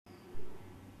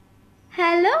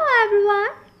Hello everyone,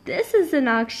 this is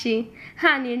Sonakshi,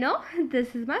 and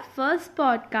this is my first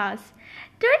podcast.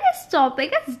 Today's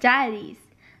topic is diaries.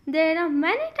 There are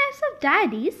many types of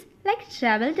diaries like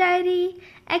travel diary,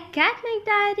 academic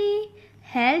diary,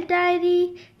 health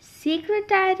diary, secret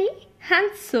diary,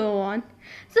 and so on.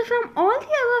 So, from all the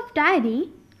above diary,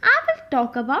 I will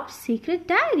talk about secret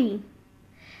diary.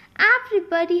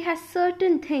 Everybody has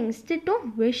certain things they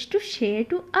don't wish to share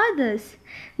to others.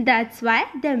 That's why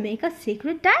they make a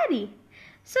secret diary.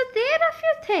 So, there are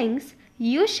few things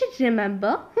you should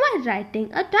remember while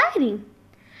writing a diary.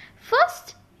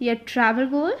 First, your travel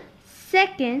goal.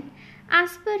 Second,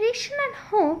 aspiration and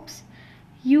hopes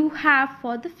you have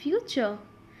for the future.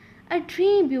 A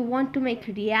dream you want to make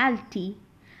reality.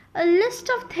 A list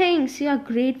of things you are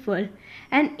grateful,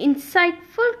 an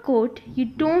insightful quote you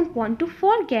don't want to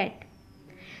forget.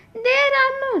 There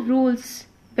are no rules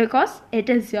because it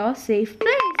is your safe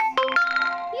place.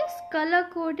 Use color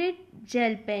coded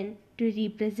gel pen to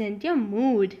represent your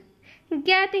mood.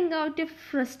 Getting out your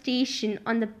frustration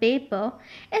on the paper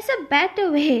is a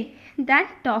better way than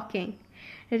talking.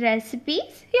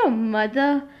 Recipes your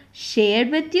mother shared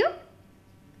with you.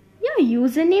 Your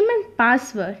username and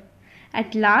password.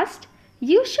 At last,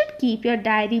 you should keep your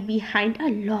diary behind a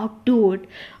locked door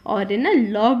or in a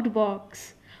locked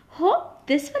box. Hope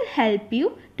this will help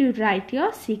you to write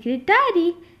your secret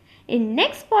diary. In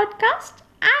next podcast,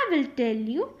 I will tell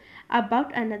you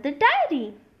about another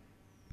diary.